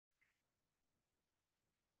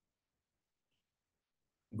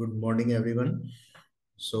Good morning, everyone.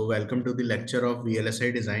 So, welcome to the lecture of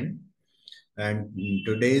VLSI design. And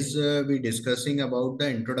today's we discussing about the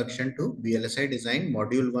introduction to VLSI design,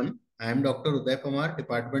 module 1. I am Dr. Uday Panwar,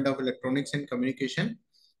 Department of Electronics and Communication,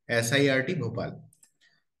 SIRT, Bhopal.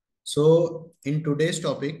 So, in today's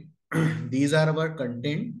topic, these are our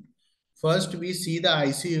content. First, we see the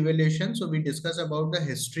IC evaluation. So, we discuss about the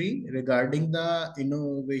history regarding the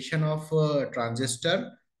innovation of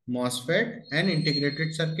transistor, MOSFET, and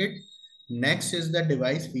integrated circuit. Next is the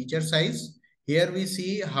device feature size. Here we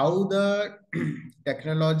see how the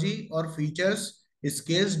technology or features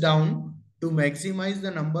scales down to maximize the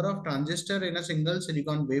number of transistor in a single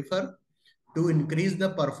silicon wafer to increase the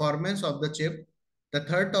performance of the chip. The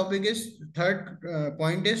third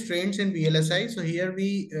point is trends in VLSI. So here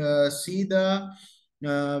we see the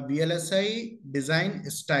VLSI design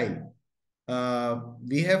style.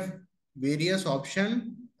 We have various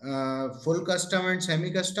option, full custom and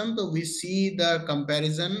semi-custom. So we see the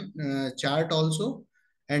comparison chart also.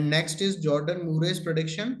 And next is Jordan Murray's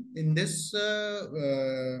prediction. In this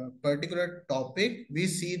particular topic, we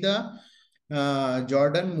see the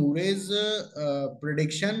Jordan Murray's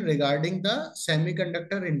prediction regarding the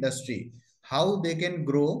semiconductor industry, how they can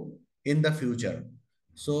grow in the future.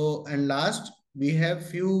 So, and last, we have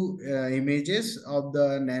few images of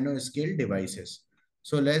the nanoscale devices.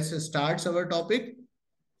 So let's start our topic.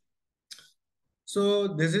 So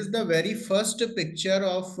this is the very first picture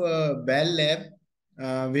of Bell Lab,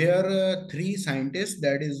 where three scientists,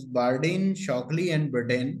 that is Bardeen, Shockley, and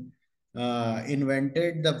Brittain,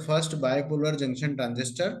 invented the first bipolar junction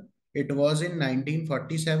transistor. It was in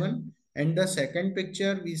 1947. And the second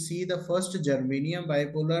picture, we see the first germanium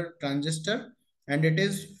bipolar transistor, and it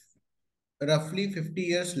is roughly 50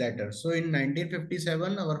 years later. So in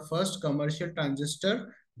 1957, our first commercial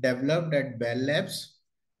transistor developed at Bell Labs.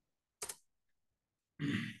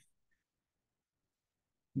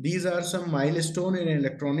 These are some milestone in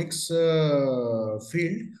electronics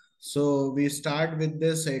field. So we start with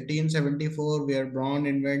this 1874, where Braun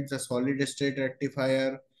invents the solid state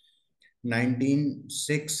rectifier.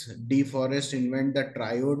 1906, De Forest invent the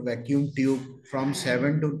triode vacuum tube. From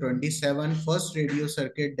 7 to 27, first radio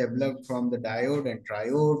circuit developed from the diode and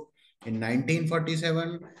triode. In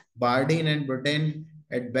 1947, Bardeen and Brittain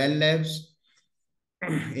at Bell Labs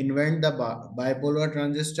invent the bipolar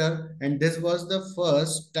transistor, and this was the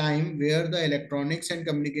first time where the electronics and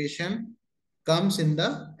communication comes in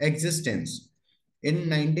the existence. In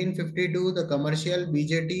 1952, the commercial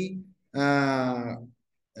BJT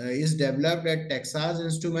is developed at Texas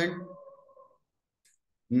Instrument.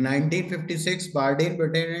 1956, Bardeen,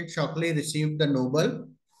 Brittain, and Shockley received the Nobel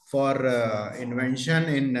for invention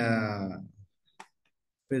in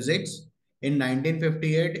physics. In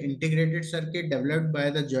 1958, integrated circuit developed by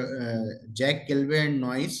the Jack Kilby and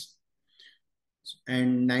Noyce.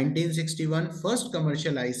 And 1961, first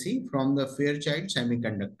commercial IC from the Fairchild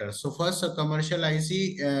Semiconductor. So first commercial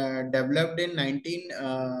IC developed in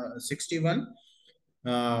 1961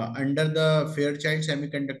 under the Fairchild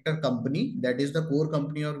Semiconductor company, that is the core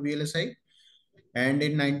company of VLSI. And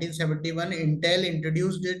in 1971, Intel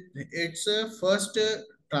introduced its first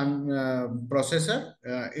processor.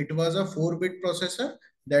 It was a 4-bit processor,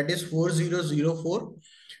 that is 4004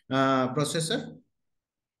 processor.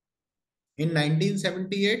 In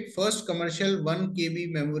 1978, first commercial 1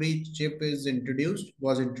 KB memory chip was introduced.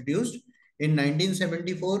 In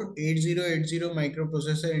 1974, 8080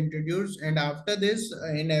 microprocessor introduced, and after this,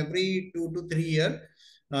 in every 2 to 3 years,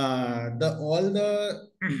 all the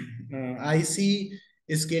IC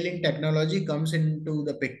scaling technology comes into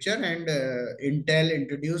the picture, and Intel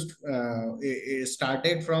introduced it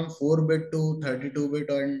started from 4-bit to 32-bit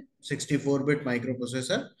and 64-bit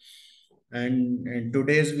microprocessor. And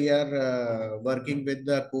today's we are working with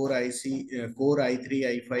the core core i3,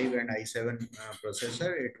 i5, and i7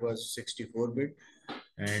 processor. It was 64-bit,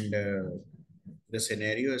 and the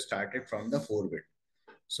scenario started from the 4-bit.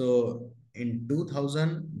 So in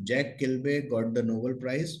 2000, Jack Kilby got the Nobel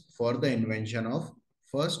Prize for the invention of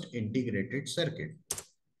first integrated circuit.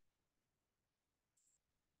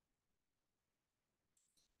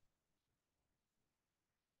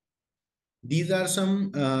 These are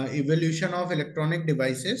some evolution of electronic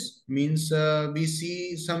devices. Means we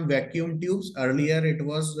see some vacuum tubes. Earlier it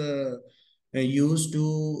was used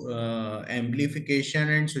to amplification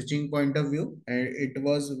and switching point of view. And it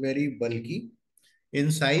was very bulky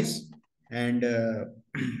in size, and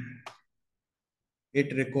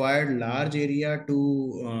it required large area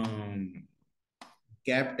to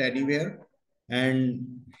kept anywhere.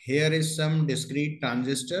 And here is some discrete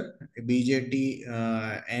transistor, BJT,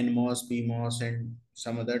 NMOS, PMOS, and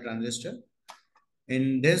some other transistor.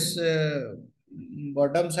 In this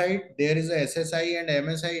bottom side, there is a SSI and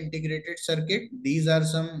MSI integrated circuit. These are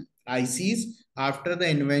some ICs after the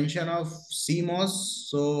invention of CMOS.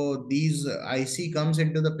 So these IC comes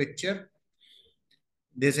into the picture.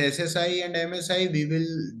 This SSI and MSI we will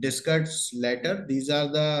discuss later. These are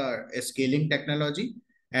the scaling technology,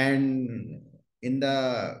 and in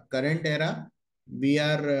the current era, we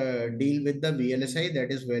are deal with the VLSI,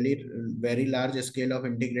 that is very large scale of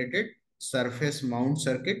integrated surface mount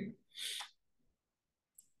circuit.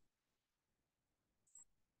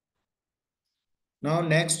 Now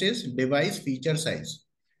next is device feature size.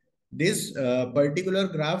 This particular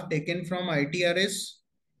graph taken from ITRS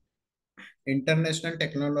International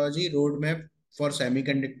Technology Roadmap for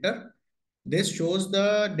Semiconductor. This shows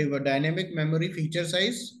the dynamic memory feature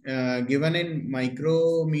size given in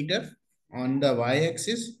micrometer on the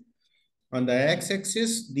y-axis. On the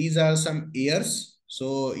x-axis, these are some years.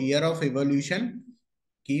 So year of evolution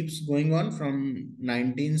keeps going on from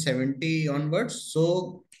 1970 onwards.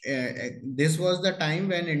 So this was the time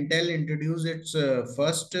when Intel introduced its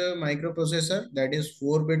first microprocessor, that is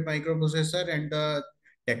 4-bit microprocessor, and the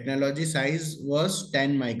technology size was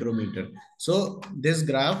 10 micrometer. So this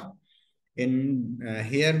graph in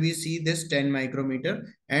here we see this 10 micrometer,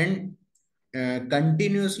 and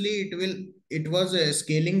continuously it was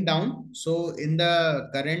scaling down. So in the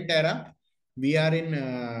current era we are in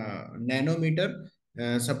nanometer.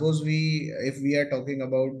 Suppose we if we are talking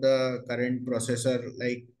about the current processor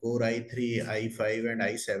like core i3, i5 and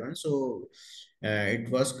i7, so it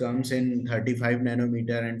was comes in 35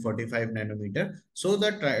 nanometer and 45 nanometer. So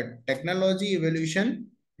the technology evolution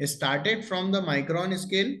started from the micron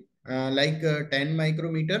scale, like 10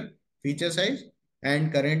 micrometer feature size,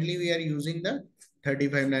 and currently we are using the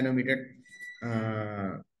 35 nanometer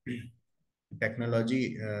uh,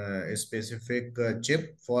 technology specific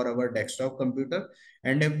chip for our desktop computer.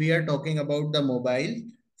 And if we are talking about the mobile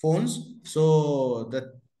phones, so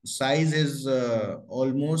the size is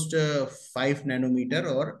almost 5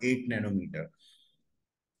 nanometer or 8 nanometer.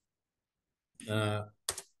 uh,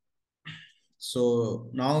 So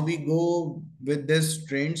now we go with this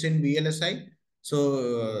trends in VLSI.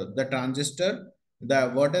 So the transistor, the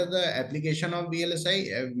what is the application of VLSI?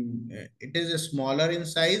 It is smaller in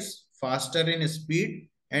size, faster in speed,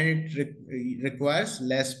 and it requires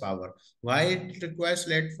less power. Why it requires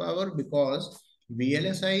less power? Because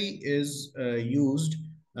VLSI is used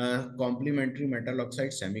complementary metal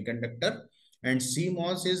oxide semiconductor, and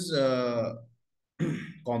CMOS is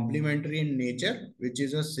complementary in nature, which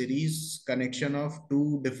is a series connection of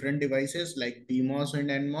two different devices like PMOS and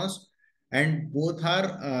NMOS, and both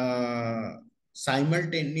are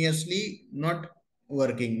simultaneously not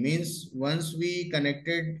working. Means once we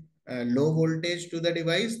connected low voltage to the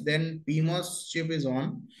device, then PMOS chip is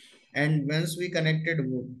on, and once we connected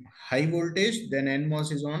high voltage, then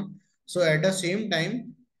NMOS is on. So at the same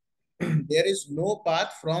time, there is no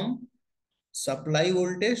path from supply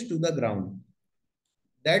voltage to the ground.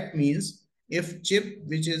 That means if chip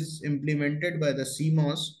which is implemented by the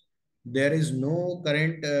CMOS, there is no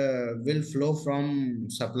current will flow from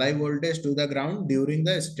supply voltage to the ground during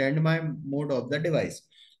the standby mode of the device.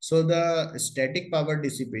 So the static power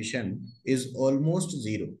dissipation is almost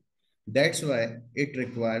zero. That's why it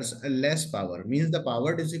requires a less power. Means the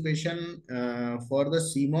power dissipation for the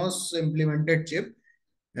CMOS implemented chip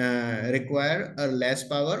require a less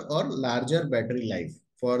power or larger battery life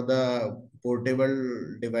for the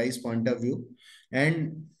portable device point of view,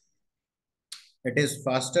 and it is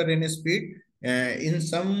faster in speed. In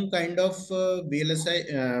some kind of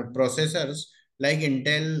VLSI processors, like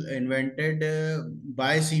Intel invented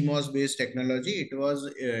by CMOS based technology. It was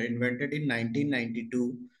invented in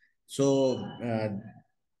 1992. So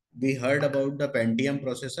we heard about the Pentium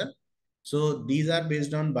processor. So these are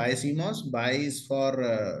based on BiCMOS. Bi is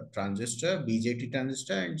for transistor, BJT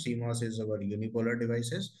transistor, and CMOS is our unipolar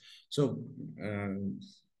devices. So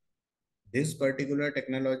this particular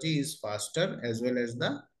technology is faster as well as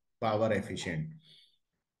the power efficient.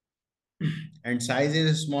 And size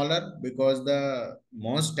is smaller because the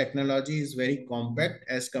MOS technology is very compact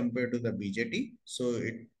as compared to the BJT. So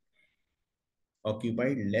it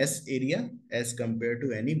occupied less area as compared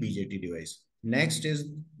to any BJT device. Next is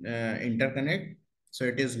interconnect. So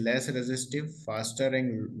it is less resistive, faster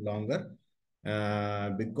and longer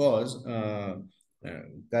because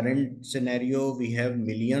current scenario we have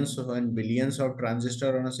millions of and billions of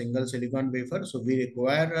transistor on a single silicon wafer. So we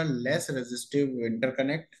require a less resistive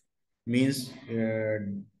interconnect, means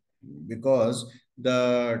because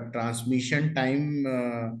the transmission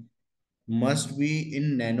time must be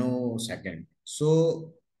in nanosecond.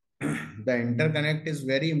 So the interconnect is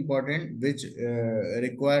very important, which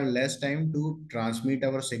require less time to transmit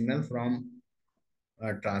our signal from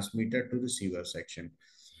transmitter to receiver section.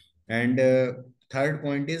 And third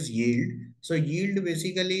point is yield. So yield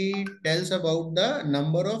basically tells about the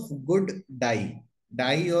number of good die,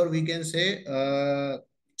 or we can say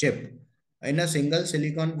chip. In a single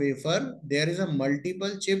silicon wafer, there is a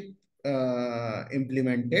multiple chip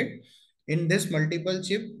implemented. In this multiple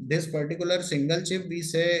chip, this particular single chip, we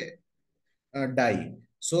say die.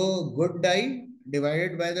 So good die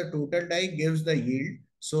divided by the total die gives the yield.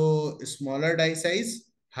 So smaller die size,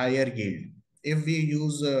 higher yield. If we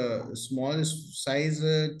use a small size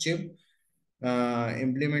chip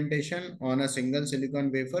implementation on a single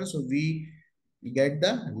silicon wafer, so we get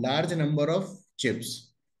the large number of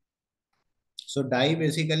chips. So die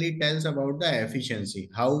basically tells about the efficiency,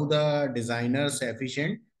 how the designers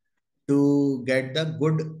efficient to get the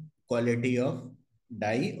good quality of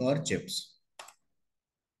die or chips.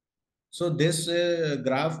 So this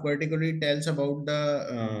graph particularly tells about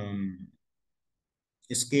the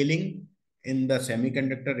scaling in the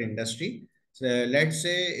semiconductor industry. So let's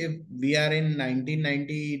say if we are in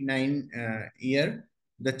 1999 year,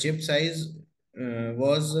 the chip size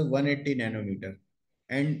was 180 nanometer.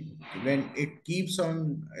 And when it keeps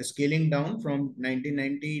on scaling down from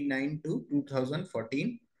 1999 to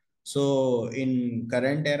 2014, so in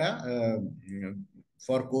current era,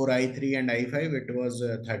 for core i3 and i5, it was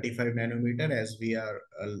 35 nanometer, as we are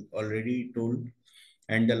already told.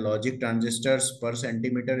 And the logic transistors per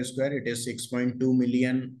centimeter square, it is 6.2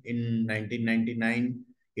 million in 1999,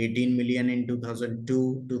 18 million in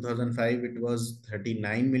 2002, 2005 it was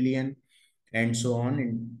 39 million, and so on.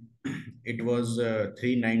 And it was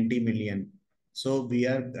 390 million. So we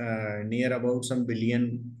are near about some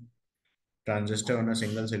billion transistor on a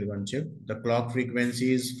single silicon chip. The clock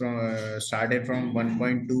frequencies from started from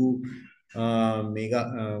 1.2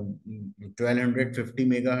 mega 1250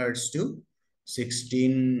 megahertz to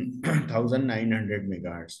 16,900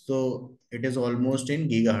 megahertz. So it is almost in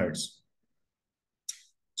gigahertz.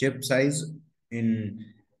 Chip size in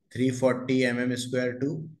 340 mm square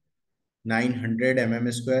to 900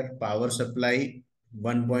 mm square. Power supply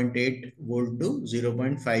 1.8 volt to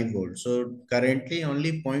 0.5 volt. So currently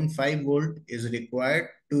only zero point 0.5 volt is required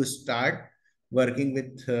to start working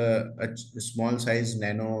with a small size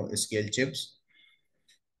nano scale chips.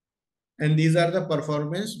 And these are the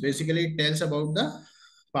performance. Basically it tells about the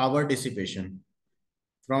power dissipation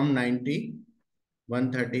from 90,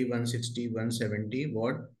 130, 160, 170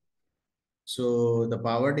 watt. So the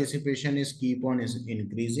power dissipation is keep on is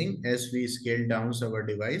increasing as we scale down our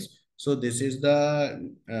device. So this is the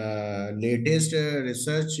latest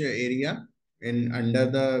research area in under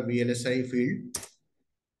the VLSI field.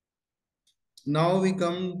 Now we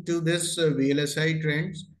come to this VLSI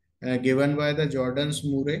trends given by the Jordan's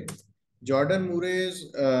Murray. Jordan Murray is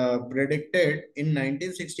predicted in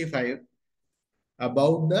 1965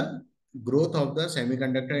 about the growth of the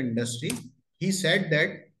semiconductor industry. He said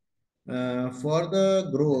that for the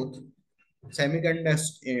growth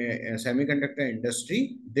semiconductor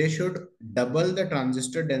industry, they should double the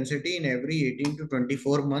transistor density in every 18 to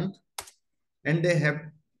 24 months, and they have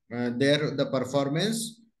their the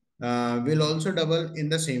performance will also double in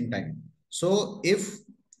the same time. So if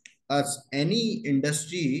as any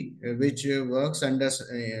industry which works under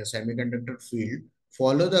semiconductor field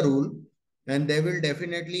follow the rule, and they will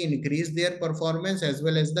definitely increase their performance as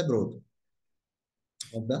well as the growth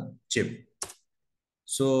of the chip.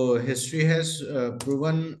 So history has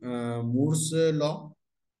proven Moore's law,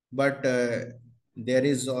 but there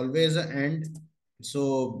is always an end.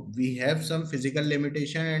 So we have some physical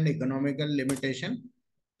limitation and economical limitation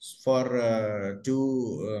for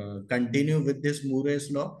to continue with this Moore's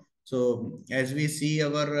law. So as we see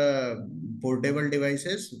our portable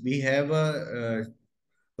devices, we have a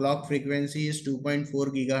clock frequency is 2.4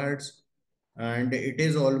 gigahertz, and it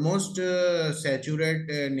is almost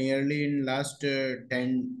saturated nearly in last 2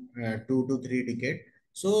 to 3 decade.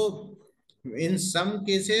 So in some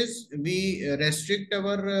cases we restrict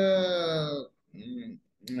our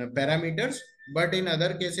parameters, but in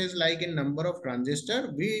other cases like in number of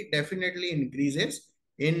transistor we definitely increases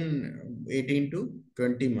in 18 to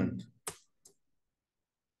 20 month.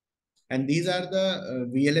 And these are the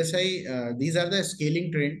VLSI, these are the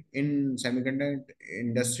scaling trend in semiconductor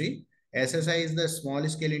industry. SSI is the small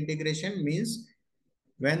scale integration, means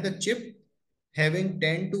when the chip having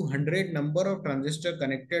 10 to 100 number of transistor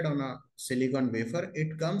connected on a silicon wafer,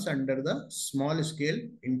 it comes under the small scale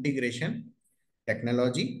integration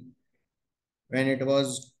technology. When it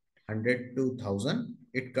was 100 to 1000,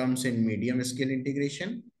 it comes in medium scale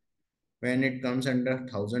integration. When it comes under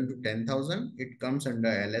 1000 to 10,000, it comes under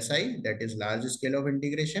LSI, that is large scale of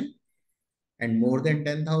integration. And more than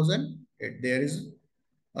 10,000, there is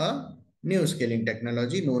a new scaling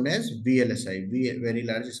technology known as VLSI, very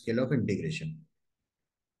large scale of integration.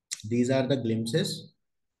 These are the glimpses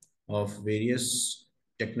of various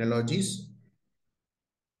technologies.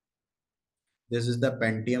 This is the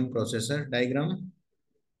Pentium processor diagram.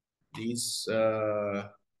 These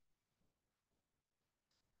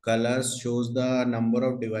colors shows the number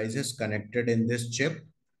of devices connected in this chip.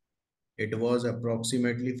 It was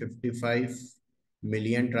approximately 55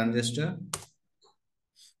 million transistor.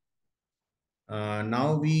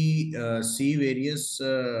 Now we see various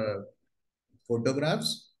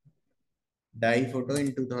photographs. Dye photo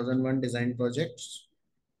in 2001 design projects.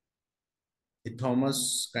 The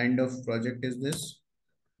Thomas kind of project is this.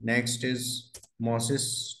 Next is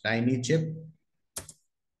MOS's tiny chip.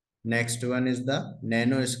 Next one is the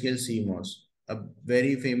nanoscale CMOS. A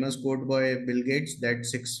very famous quote by Bill Gates that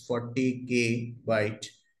 640K byte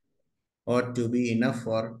ought to be enough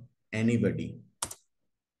for anybody.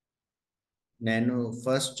 Nano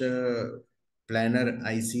first planar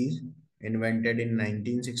IC invented in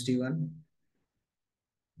 1961.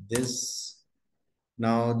 This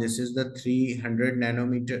this is the 300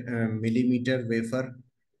 nanometer millimeter wafer.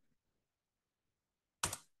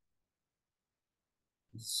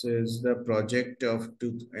 This is the project of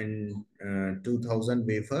 2000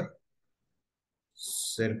 wafer,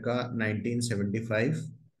 circa 1975.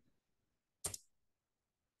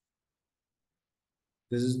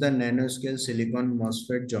 This is the nanoscale silicon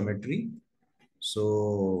MOSFET geometry.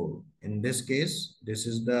 So in this case, this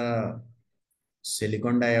is the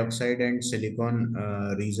silicon dioxide and silicon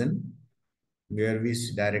region, where we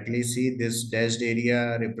directly see this dashed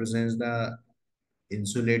area represents the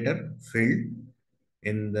insulator filled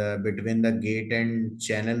in the between the gate and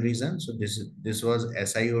channel region. So this was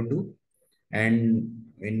SiO2, and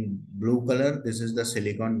in blue color this is the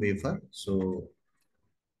silicon wafer. So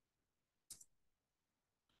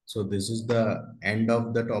this is the end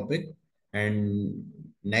of the topic, and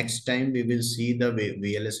next time we will see the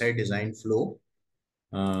VLSI design flow.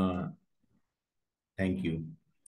 uh, Thank you.